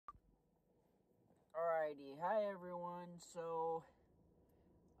Alrighty, hi everyone. So,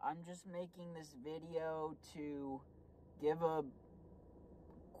 I'm just making this video to give a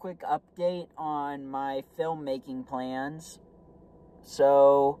quick update on my filmmaking plans.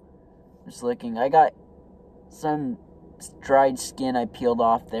 So, just looking, I got some dried skin I peeled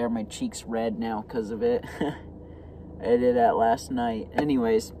off there. My cheek's red now because of it. I did that last night.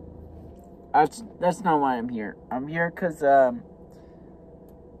 Anyways, that's not why I'm here. I'm here because,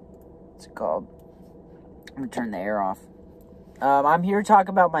 what's it called? I'm gonna turn the air off. I'm here to talk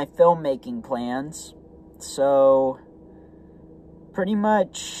about my filmmaking plans. So, pretty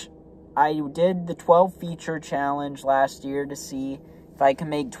much, I did the 12 feature challenge last year to see if I can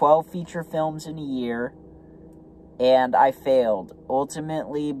make 12 feature films in a year, and I failed.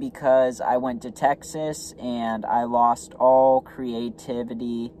 Ultimately, because I went to Texas and I lost all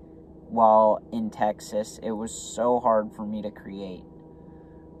creativity while in Texas. It was so hard for me to create.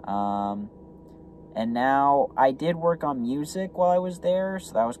 And now, I did work on music while I was there,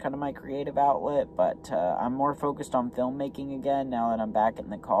 so that was kind of my creative outlet, but I'm more focused on filmmaking again now that I'm back in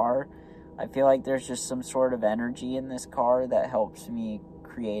the car. I feel like there's just some sort of energy in this car that helps me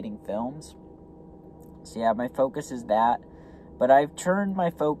creating films. So yeah, my focus is that, but I've turned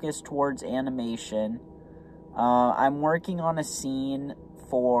my focus towards animation. I'm working on a scene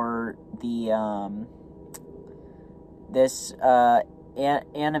for the,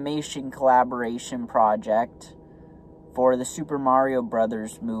 animation collaboration project for the Super Mario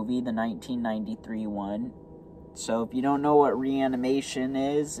Brothers movie, the 1993 one. So if you don't know what Reanimation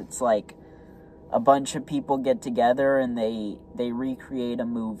is, it's like a bunch of people get together and they recreate a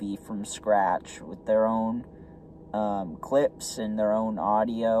movie from scratch with their own clips and their own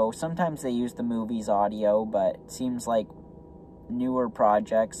audio. Sometimes they use the movie's audio, but it seems like newer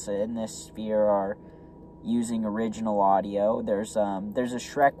projects in this sphere are using original audio. There's a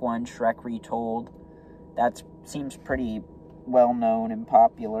Shrek one, Shrek Retold. That seems pretty well known and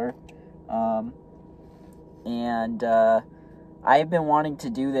popular. I've been wanting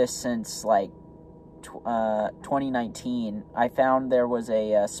to do this since like 2019. I found there was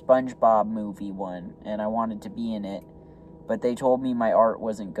a SpongeBob movie one, and I wanted to be in it, but they told me my art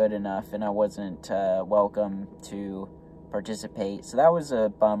wasn't good enough and I wasn't welcome to participate. So that was a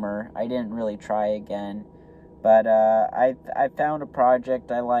bummer. I didn't really try again. But I found a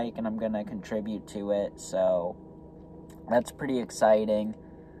project I like, and I'm going to contribute to it, so that's pretty exciting.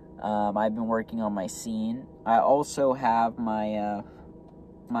 I've been working on my scene. I also have my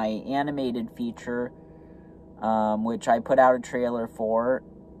my animated feature, which I put out a trailer for.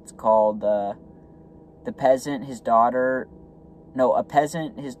 It's called A Peasant, His Daughter,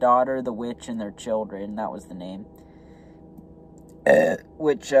 the Witch, and Their Children. That was the name.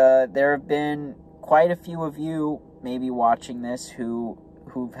 Which there have been quite a few of you maybe watching this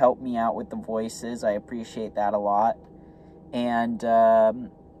who've helped me out with the voices. I appreciate that a lot. And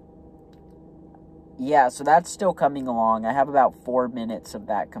yeah, so that's still coming along. I have about 4 minutes of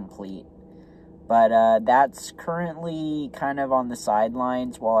that complete. But that's currently kind of on the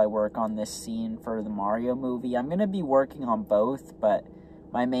sidelines while I work on this scene for the Mario movie. I'm going to be working on both, but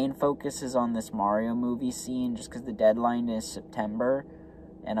my main focus is on this Mario movie scene just because the deadline is September.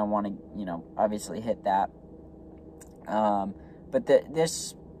 And I want to, obviously hit that. But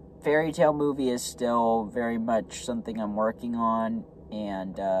this fairy tale movie is still very much something I'm working on.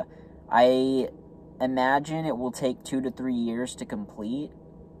 And I imagine it will take 2 to 3 years to complete.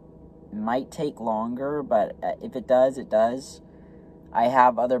 It might take longer, but if it does, it does. I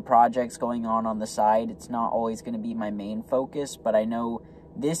have other projects going on the side. It's not always going to be my main focus, but I know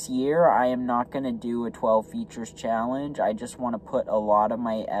this year, I am not going to do a 12 features challenge. I just want to put a lot of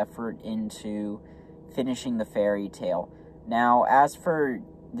my effort into finishing the fairy tale. Now, as for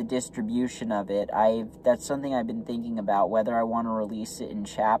the distribution of it, that's something I've been thinking about, whether I want to release it in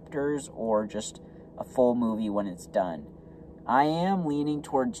chapters or just a full movie when it's done. I am leaning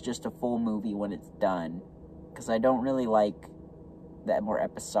towards just a full movie when it's done, because I don't really like that more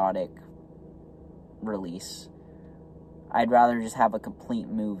episodic release. I'd rather just have a complete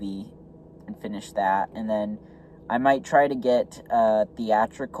movie and finish that. And then I might try to get a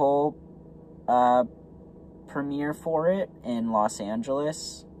theatrical premiere for it in Los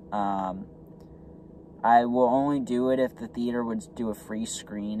Angeles. I will only do it if the theater would do a free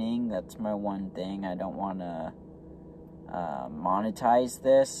screening. That's my one thing. I don't want to monetize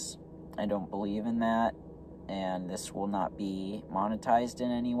this. I don't believe in that. And this will not be monetized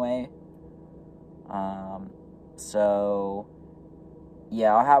in any way. So,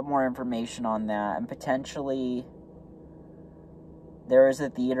 yeah, I'll have more information on that. And potentially, there is a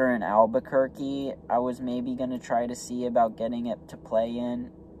theater in Albuquerque I was maybe going to try to see about getting it to play in,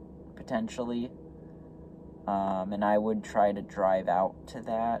 potentially. And I would try to drive out to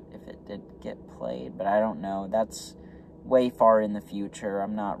that if it did get played, but I don't know. That's way far in the future.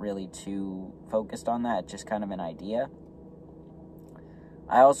 I'm not really too focused on that. It's just kind of an idea.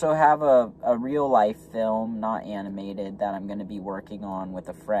 I also have a real-life film, not animated, that I'm going to be working on with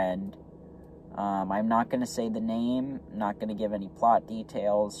a friend. I'm not going to say the name, not going to give any plot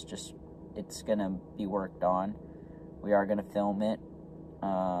details, just it's going to be worked on. We are going to film it.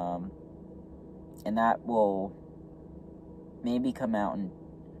 And that will maybe come out in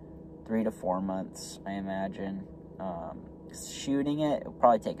 3 to 4 months, I imagine. Shooting it, it'll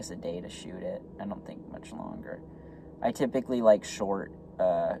probably take us a day to shoot it. I don't think much longer. I typically like short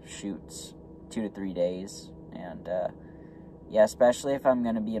shoots, 2 to 3 days. And yeah, especially if I'm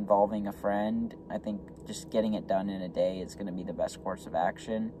going to be involving a friend, I think just getting it done in a day is going to be the best course of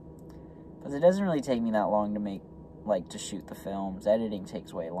action. Because it doesn't really take me that long to shoot the films. Editing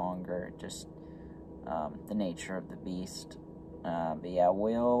takes way longer, just the nature of the beast. But yeah,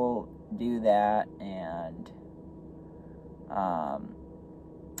 we'll do that and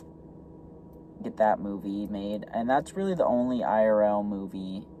get that movie made. And that's really the only IRL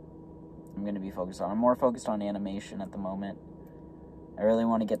movie I'm going to be focused on. I'm more focused on animation at the moment. I really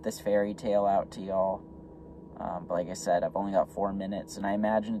want to get this fairy tale out to y'all. But like I said, I've only got 4 minutes, and I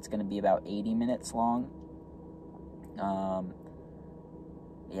imagine it's going to be about 80 minutes long.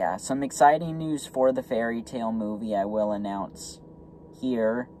 Yeah, some exciting news for the fairy tale movie I will announce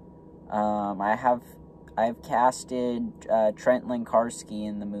here. I've casted Trent Lenkarski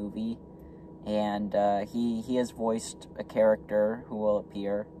in the movie, and he has voiced a character who will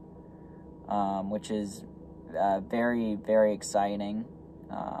appear, which is very, very exciting.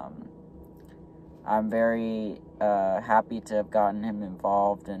 I'm very happy to have gotten him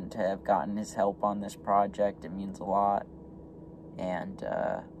involved and to have gotten his help on this project. It means a lot. And,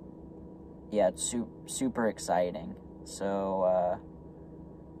 yeah, it's super exciting. So,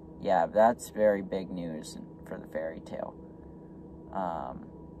 yeah, that's very big news for the fairy tale.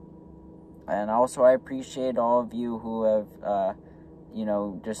 And also, I appreciate all of you who have,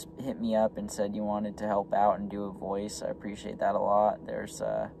 just hit me up and said you wanted to help out and do a voice. I appreciate that a lot. There's,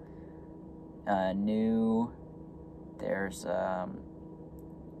 there's,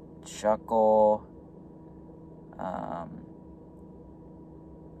 Chuckle,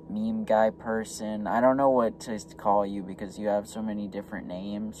 Meme Guy Person. I don't know what to call you because you have so many different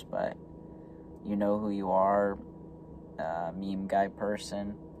names, but you know who you are, Meme Guy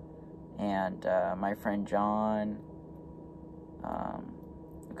Person, and my friend John.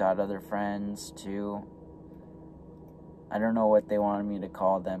 I've got other friends too. I don't know what they wanted me to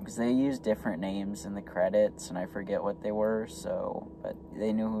call them because they used different names in the credits and I forget what they were, but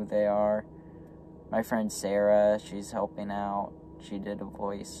they knew who they are. My friend Sarah, she's helping out. She did a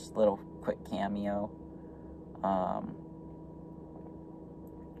voice, little quick cameo.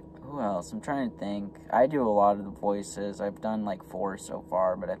 Who else? I'm trying to think. I do a lot of the voices. I've done like 4 so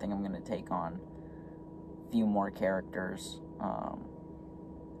far, but I think I'm going to take on a few more characters.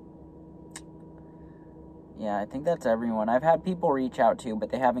 Yeah, I think that's everyone. I've had people reach out too, but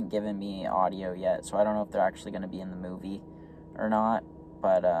they haven't given me audio yet, so I don't know if they're actually going to be in the movie or not.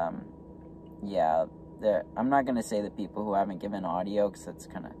 But, yeah, I'm not going to say the people who haven't given audio, because that's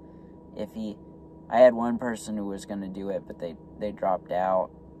kind of iffy. I had one person who was going to do it, but they dropped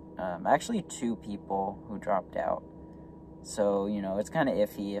out. Actually, 2 people who dropped out. So, it's kind of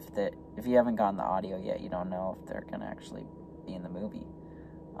iffy. If you haven't gotten the audio yet, you don't know if they're going to actually be in the movie.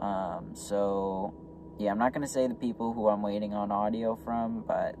 So, yeah, I'm not going to say the people who I'm waiting on audio from,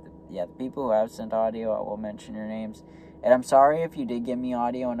 but, yeah, the people who have sent audio, I will mention your names. And I'm sorry if you did give me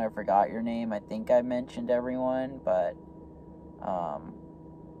audio and I forgot your name. I think I mentioned everyone, but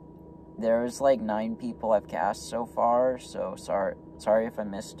there's like 9 people I've cast so far, so sorry if I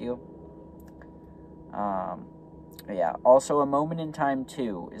missed you. Yeah, also A Moment in Time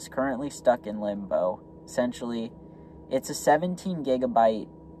 2 is currently stuck in limbo. Essentially, it's a 17 gigabyte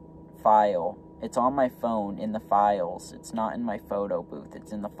file. It's on my phone in the files. It's not in my photo booth.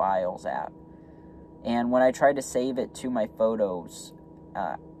 It's in the Files app. And when I try to save it to my Photos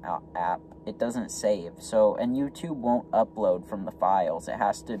app, it doesn't save. And YouTube won't upload from the files. It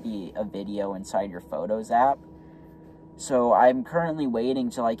has to be a video inside your Photos app. So I'm currently waiting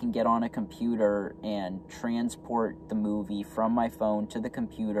till I can get on a computer and transport the movie from my phone to the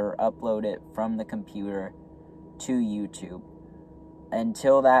computer, upload it from the computer to YouTube.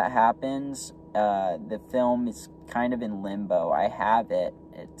 Until that happens, the film is kind of in limbo. I have it.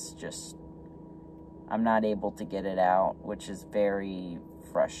 It's just I'm not able to get it out, which is very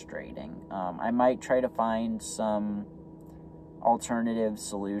frustrating. I might try to find some alternative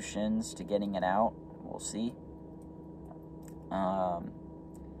solutions to getting it out. we'll see.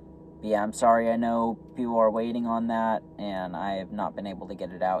 Yeah, I'm sorry, I know people are waiting on that, and I have not been able to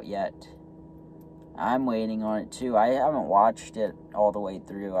get it out yet. I'm waiting on it too. I haven't watched it all the way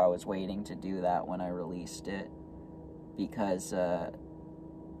through. I was waiting to do that when I released it, because,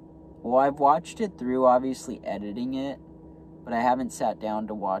 well, I've watched it through, obviously editing it, but I haven't sat down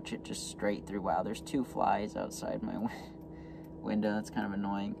to watch it just straight through. Wow, there's 2 flies outside my window. That's kind of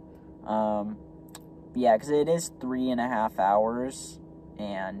annoying. Yeah, because it is 3.5 hours,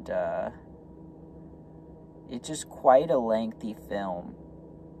 and it's just quite a lengthy film.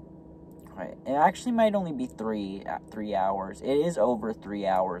 Right. It actually might only be 3 hours. It is over 3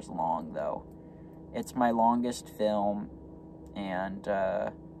 hours long, though. It's my longest film, and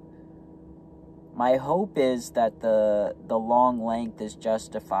my hope is that the long length is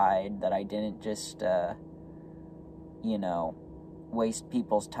justified, that I didn't just, waste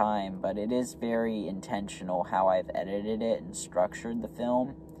people's time, but it is very intentional how I've edited it and structured the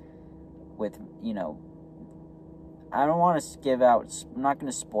film with, I don't want to I'm not going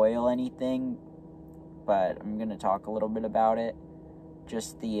to spoil anything, but I'm going to talk a little bit about it.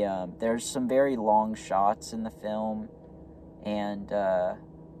 Just there's some very long shots in the film, and,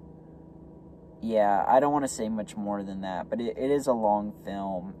 yeah, I don't want to say much more than that, but it is a long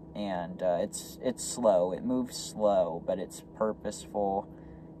film, and it's slow. It moves slow, but it's purposeful,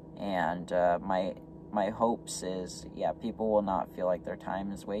 and my hopes is, yeah, people will not feel like their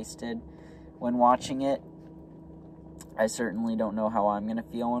time is wasted when watching it. I certainly don't know how I'm going to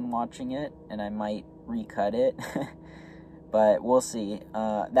feel when watching it, and I might recut it, but we'll see.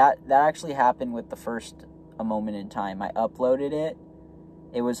 That actually happened with the first A Moment in Time. I uploaded it.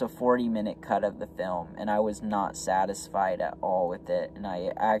 It was a 40-minute cut of the film, and I was not satisfied at all with it, and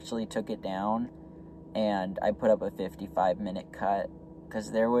I actually took it down, and I put up a 55-minute cut,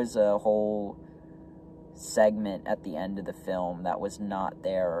 because there was a whole segment at the end of the film that was not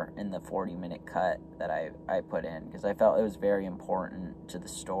there in the 40-minute cut that I put in, because I felt it was very important to the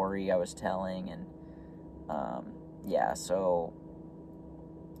story I was telling, and, yeah, so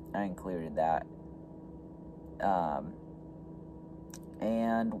I included that.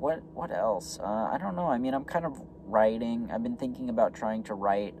 And what else? I don't know. I mean, I'm kind of writing. I've been thinking about trying to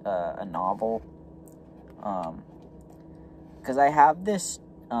write a novel. Because I have this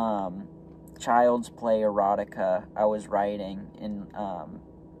child's play erotica I was writing in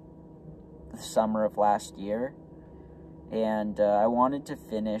the summer of last year. And I wanted to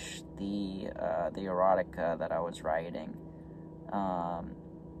finish the erotica that I was writing.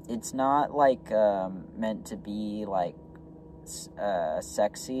 It's not like meant to be like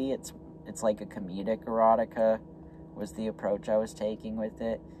sexy. It's like a comedic erotica was the approach I was taking with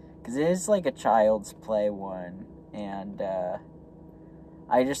it, because it is like a child's play one, and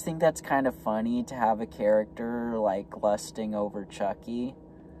I just think that's kind of funny to have a character like lusting over Chucky,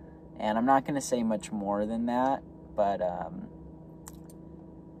 and I'm not going to say much more than that, but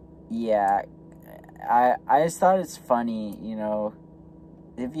yeah, I just thought it's funny,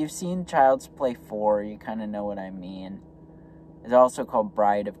 if you've seen Child's Play 4, you kind of know what I mean. It's also called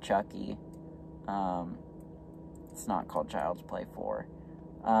Bride of Chucky. It's not called Child's Play 4.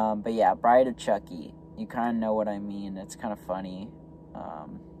 But yeah, Bride of Chucky. You kind of know what I mean. It's kind of funny.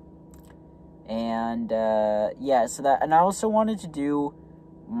 Yeah, so that, and I also wanted to do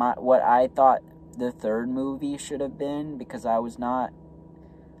what I thought the third movie should have been, because I don't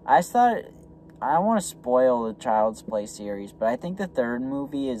want to spoil the Child's Play series, but I think the third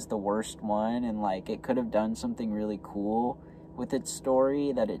movie is the worst one, and like it could have done something really cool with its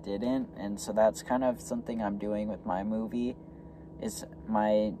story that it didn't, and so that's kind of something I'm doing with my movie, is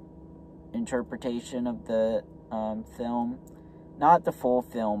my interpretation of the film. Not the full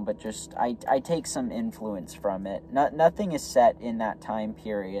film, but just I take some influence from it. Nothing is set in that time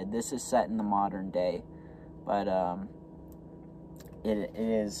period. This is set in the modern day, but it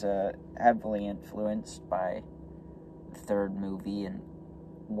is heavily influenced by the third movie in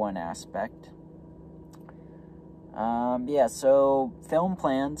one aspect. Yeah, so film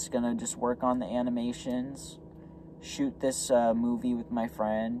plans, gonna just work on the animations, shoot this movie with my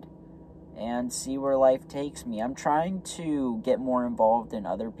friend, and see where life takes me. I'm trying to get more involved in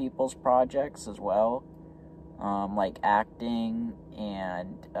other people's projects as well, like acting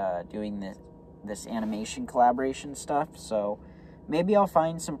and doing this animation collaboration stuff, so maybe I'll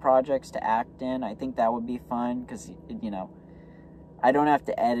find some projects to act in. I think that would be fun, because, I don't have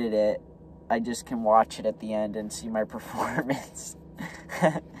to edit it. I just can watch it at the end and see my performance.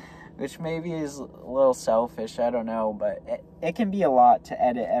 Which maybe is a little selfish, I don't know, but it can be a lot to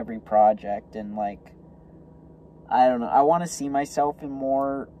edit every project, and, like, I don't know, I want to see myself in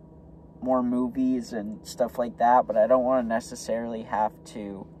more more movies and stuff like that, but I don't want to necessarily have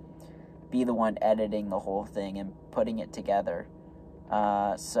to be the one editing the whole thing and putting it together.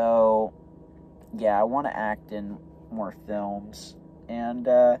 So, yeah, I want to act in more films. And,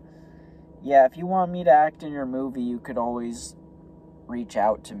 yeah, if you want me to act in your movie, you could always reach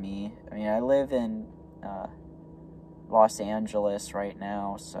out to me. I mean, I live in Los Angeles right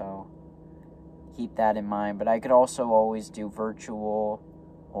now, so keep that in mind. But I could also always do virtual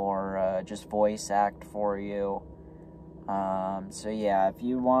or just voice act for you. So yeah, if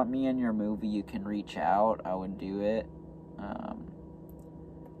you want me in your movie, you can reach out. I would do it.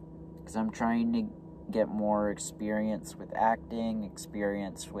 Because I'm trying to get more experience with acting,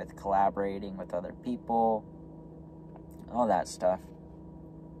 experience with collaborating with other people, all that stuff.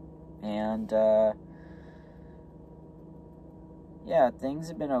 And, yeah, things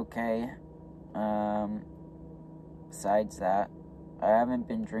have been okay. Besides that, I haven't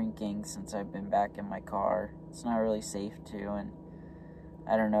been drinking since I've been back in my car. It's not really safe to, and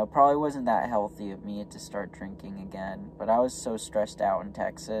I don't know, probably wasn't that healthy of me to start drinking again, but I was so stressed out in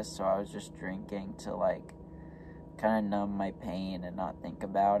Texas, so I was just drinking to, like, kind of numb my pain and not think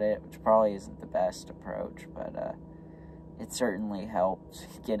about it, which probably isn't the best approach, but, it certainly helped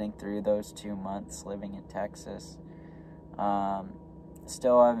getting through those 2 months living in Texas.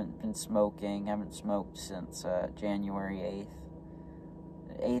 Still haven't been smoking, haven't smoked since, January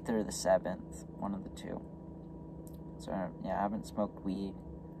 8th or the 7th, one of the two. So, yeah, I haven't smoked weed.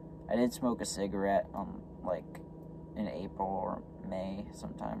 I did smoke a cigarette, like, in April or May,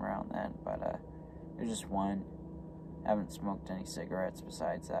 sometime around then, but, it was just one. I haven't smoked any cigarettes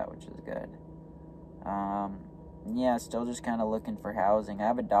besides that, which is good. Yeah, still just kind of looking for housing. I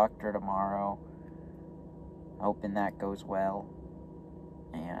have a doctor tomorrow, hoping that goes well,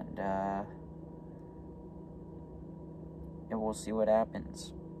 and, yeah, we'll see what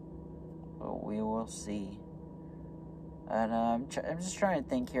happens. But we will see. And I'm just trying to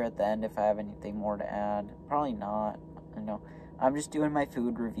think here at the end if I have anything more to add. Probably not. I know. I'm just doing my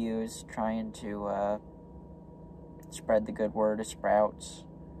food reviews, trying to spread the good word of Sprouts,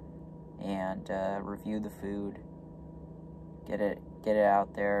 and review the food. Get it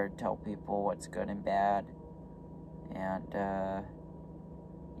out there. Tell people what's good and bad. And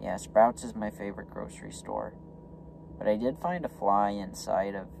yeah, Sprouts is my favorite grocery store. But I did find a fly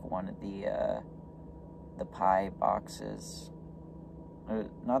inside of one of the pie boxes.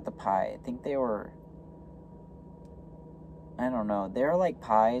 Not the pie. I think they were, I don't know. They're like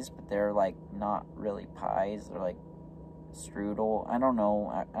pies, but they're like not really pies. They're like strudel. I don't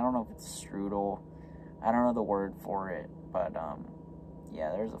know. I don't know if it's strudel. I don't know the word for it. But, yeah,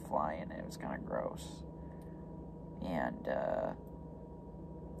 there's a fly in it. It was kind of gross. And,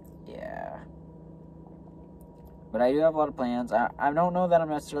 yeah. But I do have a lot of plans. I don't know that I'm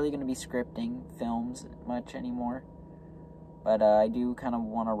necessarily going to be scripting films much anymore. But I do kind of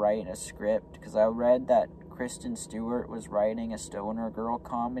want to write a script. Because I read that Kristen Stewart was writing a stoner girl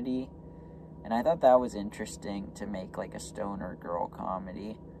comedy. And I thought that was interesting to make like a stoner girl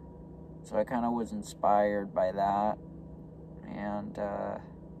comedy. So I kind of was inspired by that. And,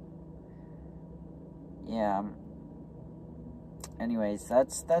 yeah. Anyways,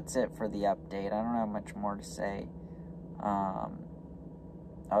 that's it for the update. I don't have much more to say.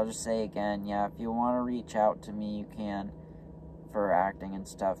 I'll just say again, yeah, if you want to reach out to me, you can, for acting and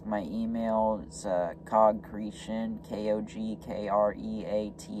stuff. My email is cogcreation,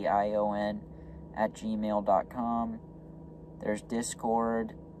 KOGKREATION @gmail.com. There's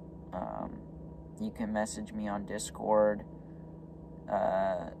Discord. You can message me on Discord.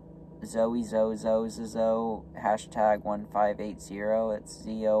 Zoe Zozo hashtag 1580. It's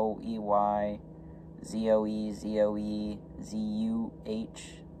ZOEY ZOE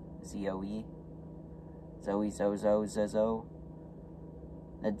ZOE Zoe Zozo.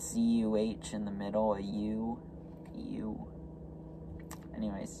 That's ZUH in the middle, a U.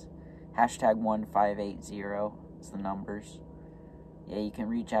 Anyways, hashtag 1580 is the numbers. Yeah, you can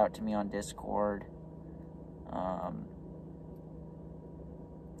reach out to me on Discord.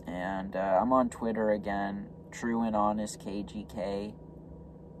 And I'm on Twitter again, True and Honest KGK.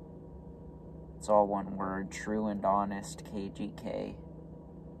 It's all one word, True and Honest KGK.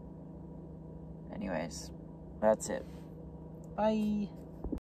 Anyways, that's it. Bye.